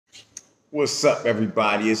What's up,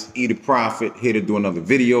 everybody? It's E the Prophet here to do another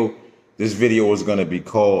video. This video is going to be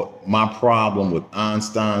called My Problem with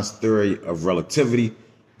Einstein's Theory of Relativity.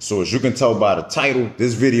 So as you can tell by the title,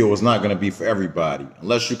 this video is not going to be for everybody.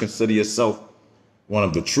 Unless you consider yourself one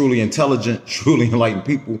of the truly intelligent, truly enlightened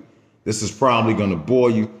people, this is probably going to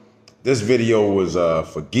bore you. This video was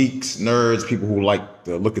for geeks, nerds, people who like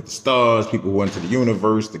to look at the stars, people who are into the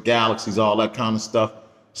universe, the galaxies, all that kind of stuff.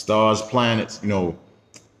 Stars, planets,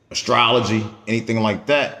 astrology, anything like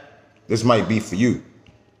that, this might be for you.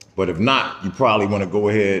 But if not, you probably want to go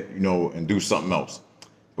ahead, and do something else.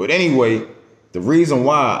 But anyway, the reason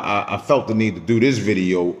why I felt the need to do this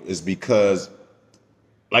video is because,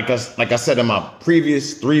 like I said in my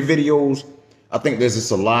previous 3 videos, I think there's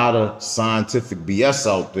just a lot of scientific BS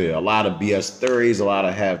out there, a lot of BS theories, a lot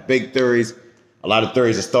of half-baked theories, a lot of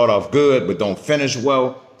theories that start off good but don't finish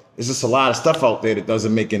well. There's just a lot of stuff out there that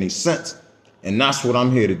doesn't make any sense. And that's what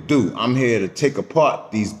I'm here to do. I'm here to take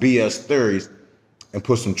apart these BS theories and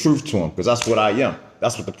put some truth to them, because that's what I am.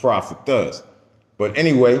 That's what the prophet does. But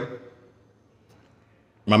anyway,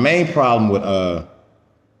 my main problem with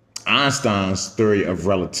Einstein's theory of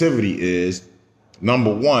relativity is,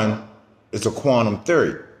 number one, it's a quantum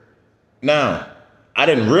theory. Now, I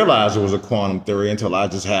didn't realize it was a quantum theory until I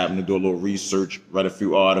just happened to do a little research, read a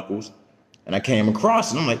few articles, and I came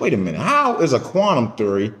across it. And I'm like, wait a minute, how is a quantum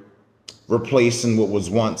theory replacing what was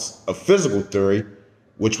once a physical theory,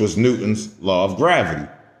 which was Newton's law of gravity?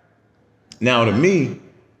 Now, to me,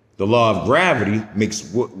 the law of gravity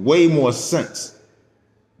makes way more sense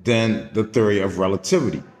than the theory of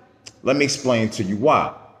relativity. Let me explain to you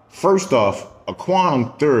why. First off, a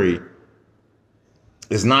quantum theory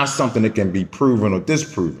is not something that can be proven or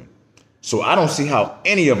disproven. So I don't see how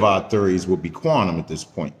any of our theories will be quantum at this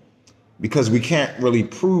point, because we can't really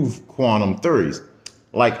prove quantum theories.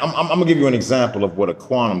 Like, I'm gonna give you an example of what a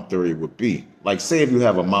quantum theory would be. Like, say if you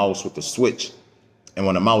have a mouse with a switch, and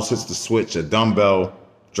when the mouse hits the switch, a dumbbell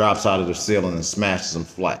drops out of the ceiling and smashes them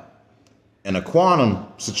flat. In a quantum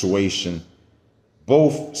situation,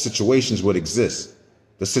 both situations would exist.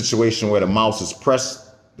 The situation where the mouse has pressed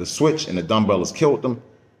the switch and the dumbbell has killed them,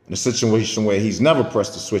 and the situation where he's never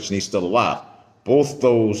pressed the switch and he's still alive. Both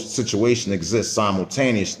those situations exist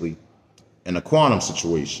simultaneously in a quantum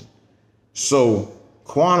situation. So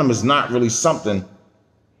quantum is not really something,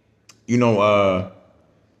 like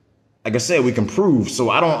I said, we can prove. So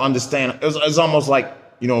I don't understand. It's almost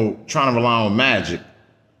like, trying to rely on magic,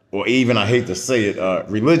 or even, I hate to say it,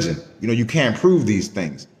 religion. You can't prove these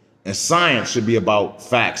things. And science should be about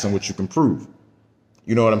facts and what you can prove.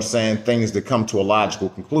 You know what I'm saying? Things that come to a logical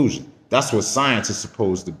conclusion. That's what science is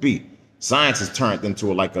supposed to be. Science has turned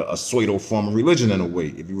into a pseudo form of religion in a way,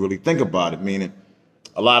 if you really think about it, meaning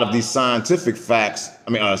a lot of these scientific facts,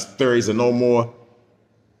 theories are no more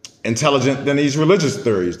intelligent than these religious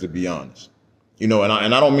theories, to be honest. And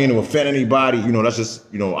I don't mean to offend anybody. That's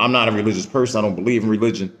just, I'm not a religious person. I don't believe in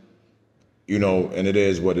religion, and it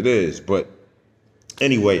is what it is. But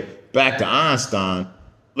anyway, back to Einstein.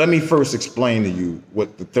 Let me first explain to you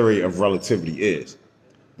what the theory of relativity is.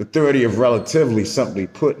 The theory of relativity, simply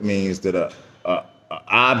put, means that an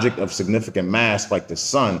object of significant mass like the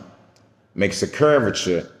sun makes a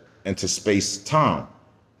curvature into space-time.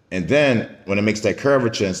 And then when it makes that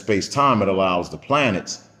curvature in space-time, it allows the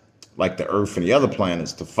planets, like the Earth and the other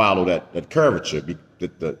planets, to follow that curvature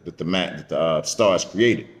that the stars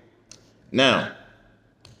created. Now,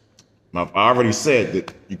 I already said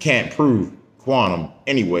that you can't prove quantum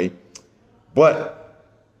anyway, but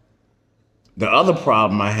the other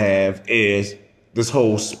problem I have is this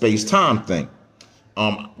whole space-time thing.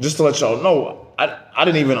 Just to let y'all know, I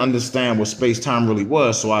didn't even understand what space-time really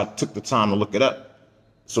was, so I took the time to look it up.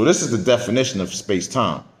 So this is the definition of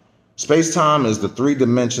space-time. Space-time is the 3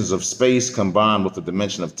 dimensions of space combined with the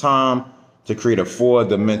dimension of time to create a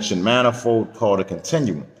 4-dimension manifold called a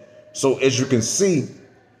continuum. So as you can see,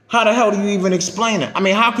 how the hell do you even explain it?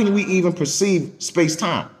 How can we even perceive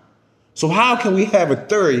space-time? So how can we have a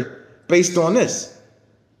theory based on this?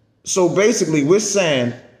 So basically, we're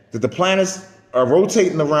saying that the planets are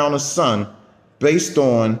rotating around the sun based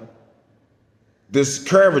on this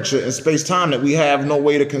curvature in space-time that we have no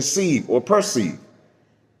way to conceive or perceive.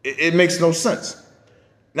 It makes no sense.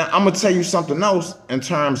 Now, I'm going to tell you something else in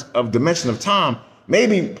terms of dimension of time.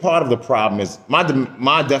 Maybe part of the problem is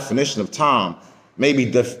my definition of time may be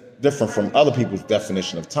different from other people's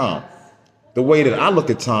definition of time. The way that I look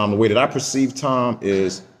at time, the way that I perceive time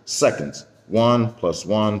is seconds. 1 +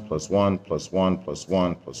 1 + 1 + 1 +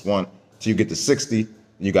 1 + 1 till you get to 60.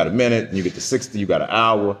 And you got a minute, and you get to 60, you got an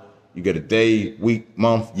hour, you get a day, week,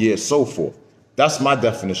 month, year, so forth. That's my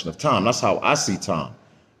definition of time. That's how I see time.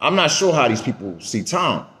 I'm not sure how these people see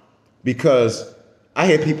time, because I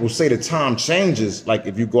hear people say that time changes, like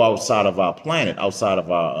if you go outside of our planet, outside of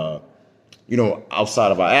our,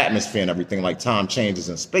 outside of our atmosphere and everything, like time changes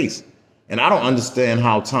in space. And I don't understand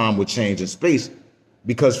how time would change in space,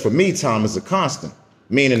 because for me, time is a constant.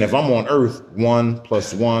 Meaning if I'm on Earth, 1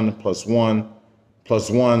 plus 1 plus 1 plus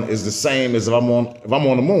 1 is the same as if I'm on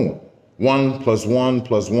the moon. 1 plus 1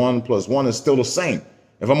 plus 1 plus 1 is still the same.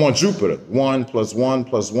 If I'm on Jupiter, 1 plus 1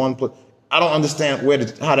 plus 1 plus, I don't understand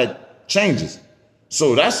how that changes.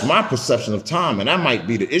 So that's my perception of time. And that might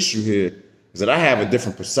be the issue here, is that I have a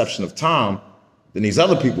different perception of time than these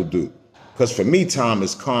other people do. Because for me, time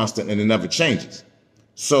is constant and it never changes.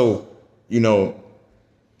 So,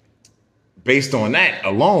 based on that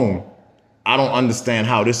alone, I don't understand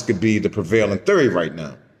how this could be the prevailing theory right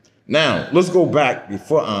now. Now, let's go back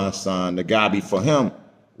before Einstein. The guy before him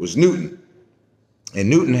was Newton. And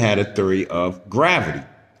Newton had a theory of gravity.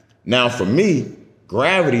 Now, for me,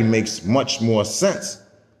 gravity makes much more sense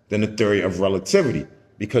than the theory of relativity,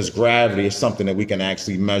 because gravity is something that we can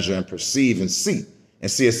actually measure and perceive and see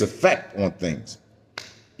its effect on things.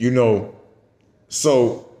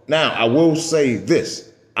 So now I will say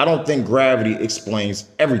this. I don't think gravity explains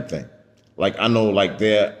everything. Like, I know, like,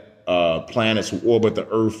 there are planets who orbit the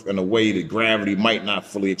Earth in a way that gravity might not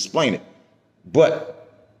fully explain it. But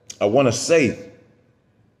I want to say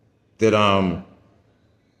that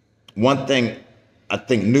one thing I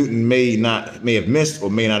think Newton may have missed or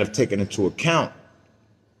may not have taken into account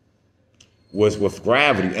was with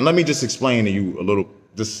gravity. And let me just explain to you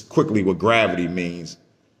just quickly what gravity means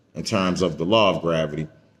in terms of the law of gravity.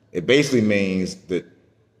 It basically means that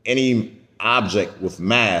any object with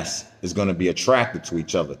mass is going to be attracted to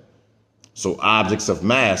each other. So objects of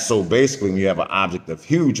mass. So basically, when you have an object of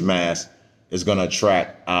huge mass, it's going to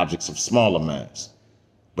attract objects of smaller mass.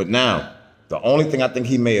 But now, the only thing I think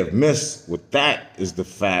he may have missed with that is the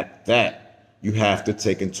fact that you have to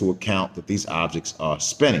take into account that these objects are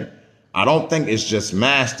spinning. I don't think it's just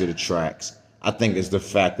mass that attracts. I think it's the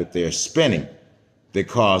fact that they're spinning that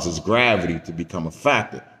causes gravity to become a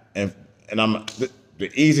factor. And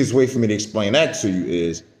the easiest way for me to explain that to you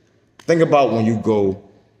is, think about when you go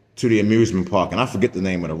to the amusement park, and I forget the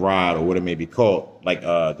name of the ride or what it may be called, like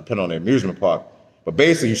depending on the amusement park. But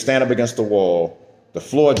basically, you stand up against the wall, the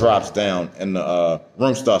floor drops down, and the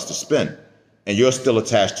room starts to spin, and you're still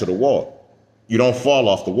attached to the wall. You don't fall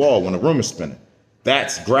off the wall when the room is spinning.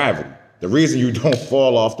 That's gravity. The reason you don't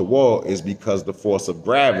fall off the wall is because the force of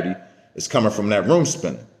gravity is coming from that room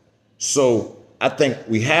spinning. So I think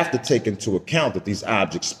we have to take into account that these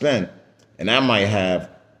objects spin, and that might have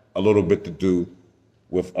a little bit to do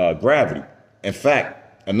with gravity. In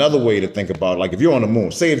fact, another way to think about it, like if you're on the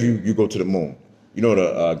moon, say if you go to the moon,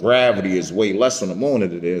 the gravity is way less on the moon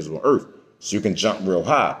than it is on Earth, so you can jump real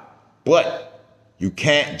high. But you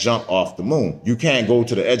can't jump off the moon. You can't go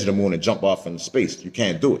to the edge of the moon and jump off into space. You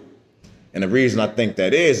can't do it. And the reason I think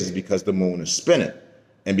that is because the moon is spinning.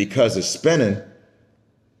 And because it's spinning,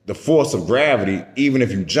 the force of gravity, even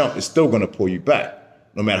if you jump, is still going to pull you back.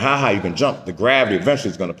 No matter how high you can jump, the gravity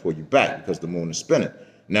eventually is going to pull you back because the moon is spinning.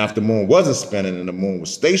 Now, if the moon wasn't spinning and the moon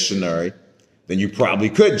was stationary, then you probably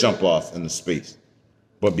could jump off into space.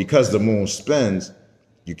 But because the moon spins,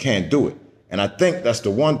 you can't do it. And I think that's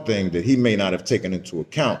the one thing that he may not have taken into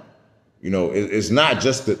account. It's not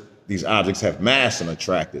just that these objects have mass and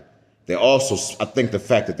attract it. They also, I think the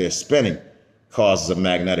fact that they're spinning causes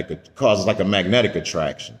like a magnetic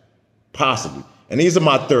attraction, possibly. And these are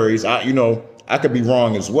my theories. I could be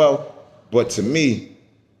wrong as well, but to me,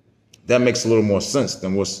 that makes a little more sense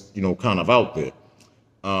than what's, kind of out there.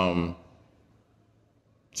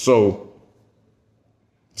 So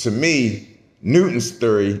to me, Newton's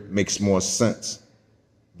theory makes more sense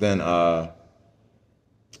than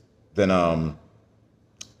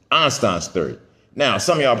Einstein's theory. Now,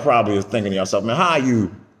 some of y'all probably are thinking to yourself, man, how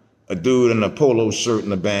you, a dude in a polo shirt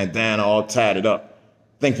and a bandana all tatted up,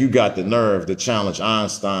 think you got the nerve to challenge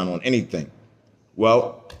Einstein on anything?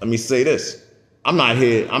 Well, let me say this. I'm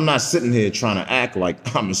not sitting here trying to act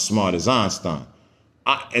like I'm as smart as Einstein.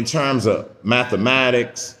 In terms of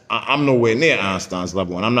mathematics, I'm nowhere near Einstein's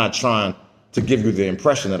level, and I'm not trying to give you the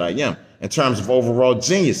impression that I am. In terms of overall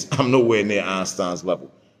genius, I'm nowhere near Einstein's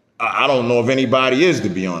level. I don't know if anybody is, to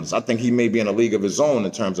be honest. I think he may be in a league of his own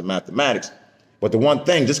in terms of mathematics. But the one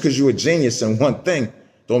thing, just because you're a genius in one thing,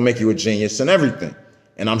 don't make you a genius in everything.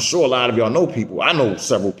 And I'm sure a lot of y'all know people. I know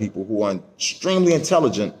several people who are extremely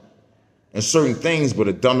intelligent in certain things, but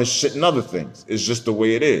are dumb as shit in other things. It's just the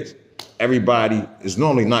way it is. Everybody is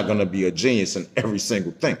normally not going to be a genius in every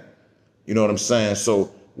single thing. You know what I'm saying?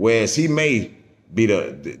 So whereas he may be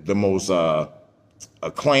the most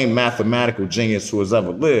acclaimed mathematical genius who has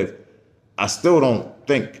ever lived, I still don't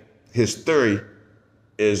think his theory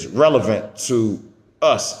is relevant to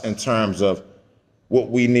us in terms of what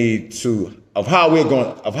we need to, of how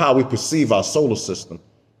we perceive our solar system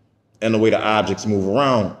and the way the objects move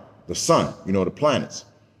around the sun, the planets.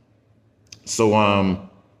 So,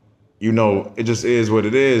 it just is what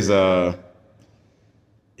it is.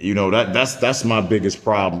 That's my biggest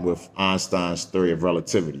problem with Einstein's theory of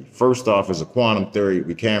relativity. First off, it's a quantum theory.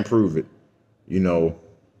 We can't prove it.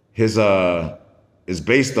 His is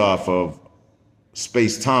based off of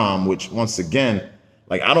space-time, which once again,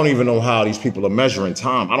 like, I don't even know how these people are measuring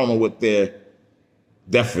time. I don't know what their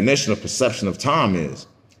definition or perception of time is,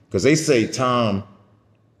 because they say time,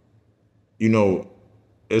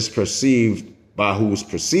 is perceived by who's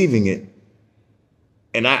perceiving it.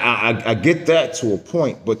 And I get that to a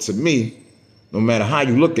point, but to me, no matter how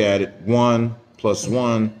you look at it, 1 +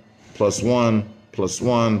 1 + 1 +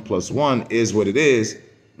 1 + 1 is what it is.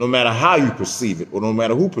 No matter how you perceive it, or no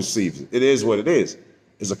matter who perceives it, it is what it is.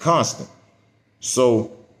 It's a constant.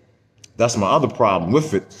 So that's my other problem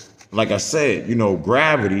with it. Like I said,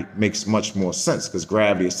 gravity makes much more sense, because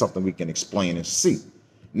gravity is something we can explain and see.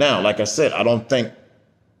 Now, like I said, I don't think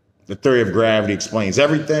the theory of gravity explains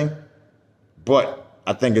everything, but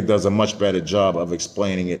I think it does a much better job of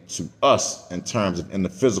explaining it to us in terms of in the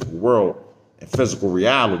physical world and physical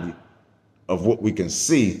reality of what we can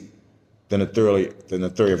see than the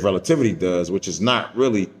theory of relativity does, which is not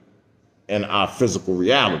really in our physical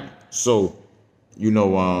reality. So,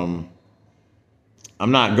 I'm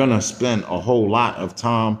not gonna spend a whole lot of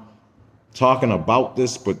time talking about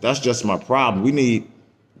this, but that's just my problem. We need,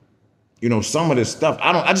 some of this stuff.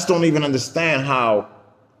 I just don't even understand how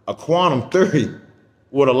a quantum theory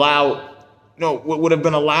would have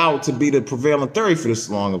been allowed to be the prevailing theory for this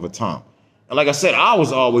long of a time. And like I said, I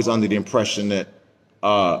was always under the impression that,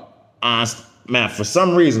 for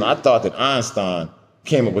some reason, I thought that Einstein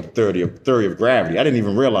came up with the theory of gravity. I didn't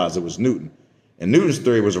even realize it was Newton. And Newton's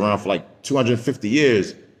theory was around for like 250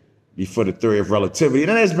 years before the theory of relativity. And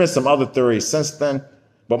then there's been some other theories since then.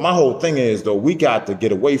 But my whole thing is, though, we got to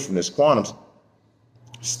get away from this quantum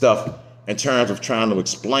stuff in terms of trying to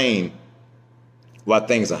explain why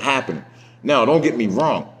things are happening. Now, don't get me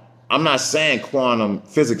wrong. I'm not saying quantum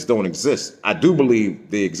physics don't exist. I do believe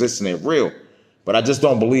they exist and they're real. But I just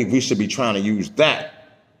don't believe we should be trying to use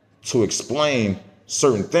that to explain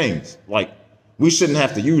certain things. Like, we shouldn't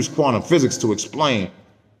have to use quantum physics to explain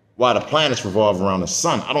why the planets revolve around the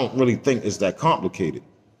sun. I don't really think it's that complicated.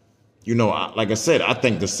 Like I said, I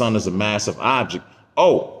think the sun is a massive object.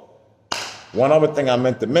 Oh, one other thing I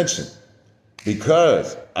meant to mention,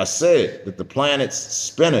 because I said that the planets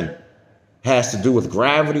spinning has to do with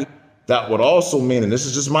gravity, that would also mean, and this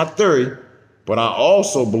is just my theory, but I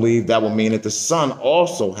also believe that would mean that the sun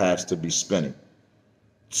also has to be spinning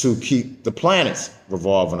to keep the planets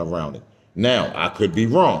revolving around it. Now, I could be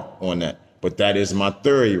wrong on that, but that is my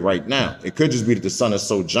theory right now. It could just be that the sun is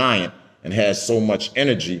so giant and has so much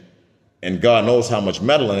energy, and God knows how much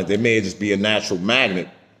metal in it, there may just be a natural magnet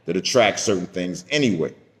that attracts certain things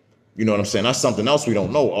anyway. You know what I'm saying? That's something else we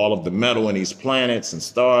don't know. All of the metal in these planets and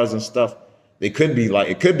stars and stuff, it could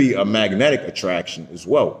be a magnetic attraction as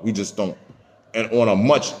well. We just don't, and on a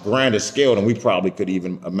much grander scale than we probably could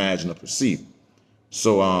even imagine or perceive.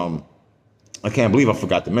 So, I can't believe I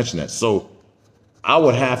forgot to mention that. So I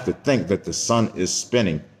would have to think that the sun is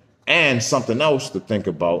spinning. And something else to think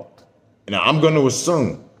about. Now, I'm going to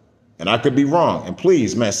assume, and I could be wrong, and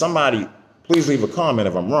please, man, somebody, please leave a comment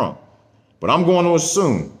if I'm wrong. But I'm going to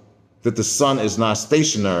assume that the sun is not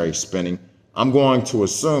stationary spinning. I'm going to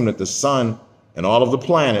assume that the sun and all of the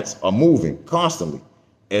planets are moving constantly,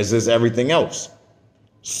 as is everything else.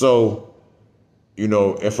 So,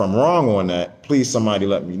 if I'm wrong on that, please somebody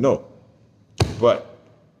let me know. But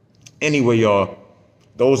anyway, y'all,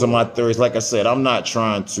 those are my theories. Like I said, I'm not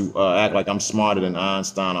trying to act like I'm smarter than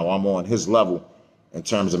Einstein or I'm on his level in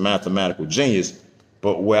terms of mathematical genius.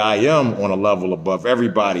 But where I am on a level above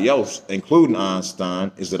everybody else, including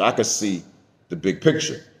Einstein, is that I could see the big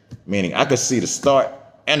picture, meaning I could see the start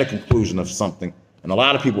and the conclusion of something. And a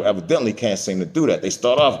lot of people evidently can't seem to do that. They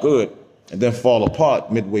start off good and then fall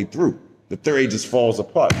apart midway through. The theory just falls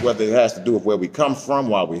apart, whether it has to do with where we come from,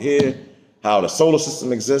 why we're here, how the solar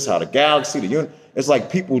system exists, how the galaxy, the universe. It's like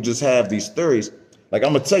people just have these theories. Like,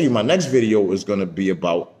 I'm going to tell you, my next video is going to be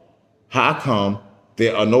about how come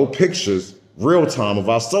there are no pictures real time of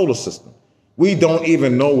our solar system. We don't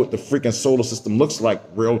even know what the freaking solar system looks like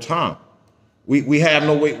real time. We have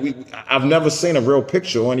no way. I've never seen a real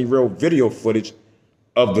picture or any real video footage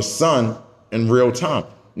of the sun in real time.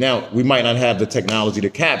 Now, we might not have the technology to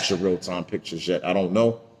capture real-time pictures yet. I don't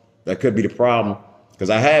know. That could be the problem, because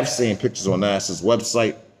I have seen pictures on NASA's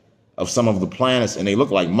website of some of the planets, and they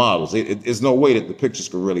look like models. There's no way that the pictures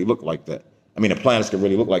could really look like that. I mean, the planets could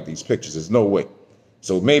really look like these pictures. There's no way.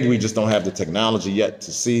 So maybe we just don't have the technology yet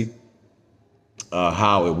to see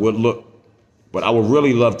how it would look. But I would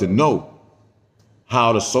really love to know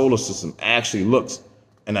how the solar system actually looks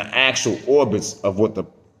and the actual orbits of what the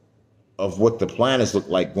planets look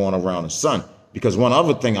like going around the sun. Because one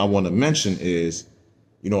other thing I want to mention is,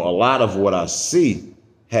 a lot of what I see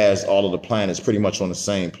has all of the planets pretty much on the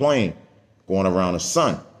same plane going around the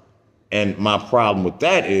sun. And my problem with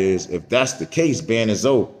that is, if that's the case, being as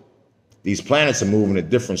though these planets are moving at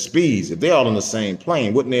different speeds, if they're all on the same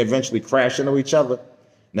plane, wouldn't they eventually crash into each other?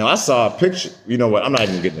 Now, I saw a picture. You know what? I'm not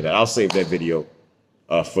even getting to that. I'll save that video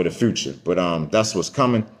for the future. But that's what's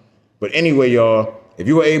coming. But anyway, y'all, if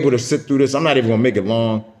you were able to sit through this, I'm not even going to make it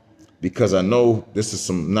long, because I know this is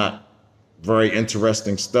some not very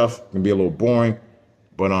interesting stuff. It can be a little boring.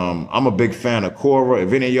 But I'm a big fan of Quora.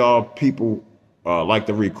 If any of y'all people like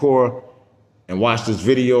to read Quora and watch this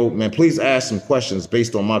video, man, please ask some questions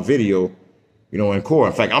based on my video, in Quora.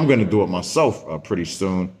 In fact, I'm going to do it myself pretty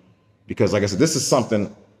soon, because like I said, this is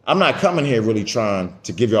something, I'm not coming here really trying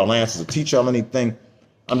to give y'all answers or teach y'all anything.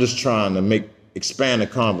 I'm just trying to expand the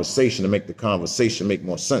conversation, to make the conversation make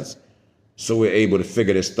more sense, so we're able to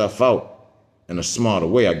figure this stuff out in a smarter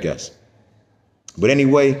way, I guess. But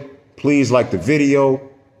anyway, please like the video.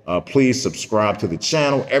 Please subscribe to the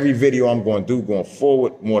channel. Every video I'm going to do going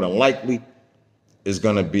forward, more than likely, is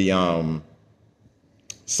going to be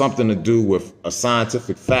something to do with a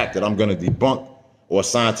scientific fact that I'm going to debunk, or a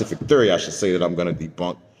scientific theory, I should say, that I'm going to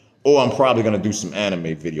debunk. Or I'm probably going to do some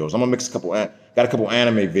anime videos. I'm going to mix got a couple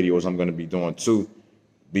anime videos I'm going to be doing too.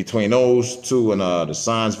 Between those two and the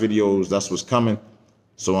science videos, that's what's coming.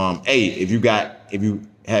 So hey, if you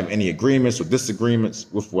have any agreements or disagreements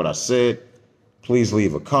with what I said, please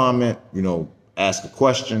leave a comment, ask a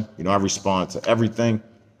question. I respond to everything.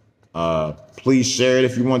 Please share it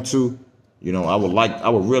if you want to. I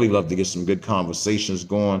would really love to get some good conversations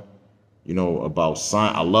going, about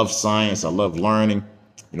science. I love science. I love learning.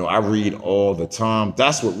 I read all the time.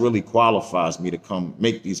 That's what really qualifies me to come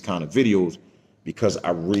make these kind of videos, because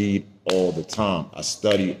I read all the time. I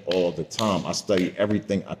study all the time. I study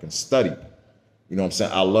everything I can study. You know what I'm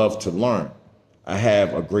saying? I love to learn. I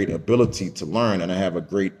have a great ability to learn, and I have a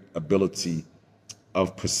great ability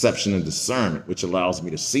of perception and discernment, which allows me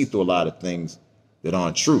to see through a lot of things that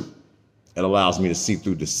aren't true. It allows me to see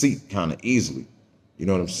through deceit kind of easily. You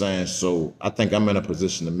know what I'm saying? So I think I'm in a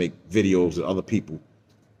position to make videos that other people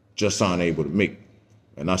just aren't able to make.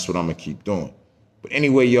 And that's what I'm going to keep doing. But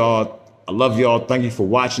anyway, y'all, I love y'all. Thank you for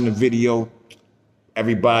watching the video.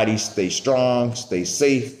 Everybody stay strong, stay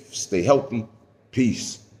safe, stay healthy.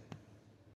 Peace.